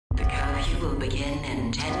will begin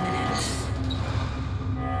in 10 minutes.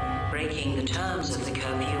 Breaking the terms of the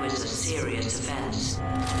curfew is a serious offense.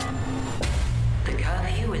 The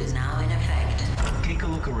curfew is now in effect. Take a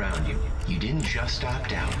look around you. You didn't just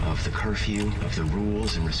opt out of the curfew, of the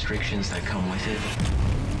rules and restrictions that come with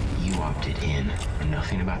it. You opted in.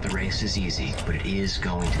 Nothing about the race is easy, but it is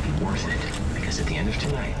going to be worth it. Because at the end of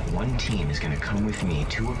tonight, one team is going to come with me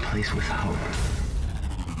to a place with hope.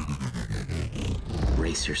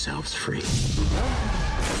 Race yourselves free.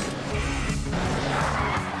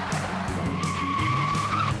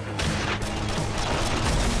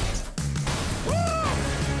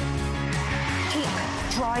 Keep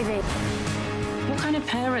driving. What kind of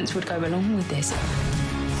parents would go along with this?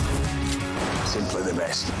 Simply the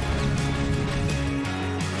best.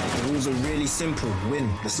 The rules are really simple. Win.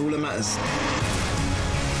 That's all that matters.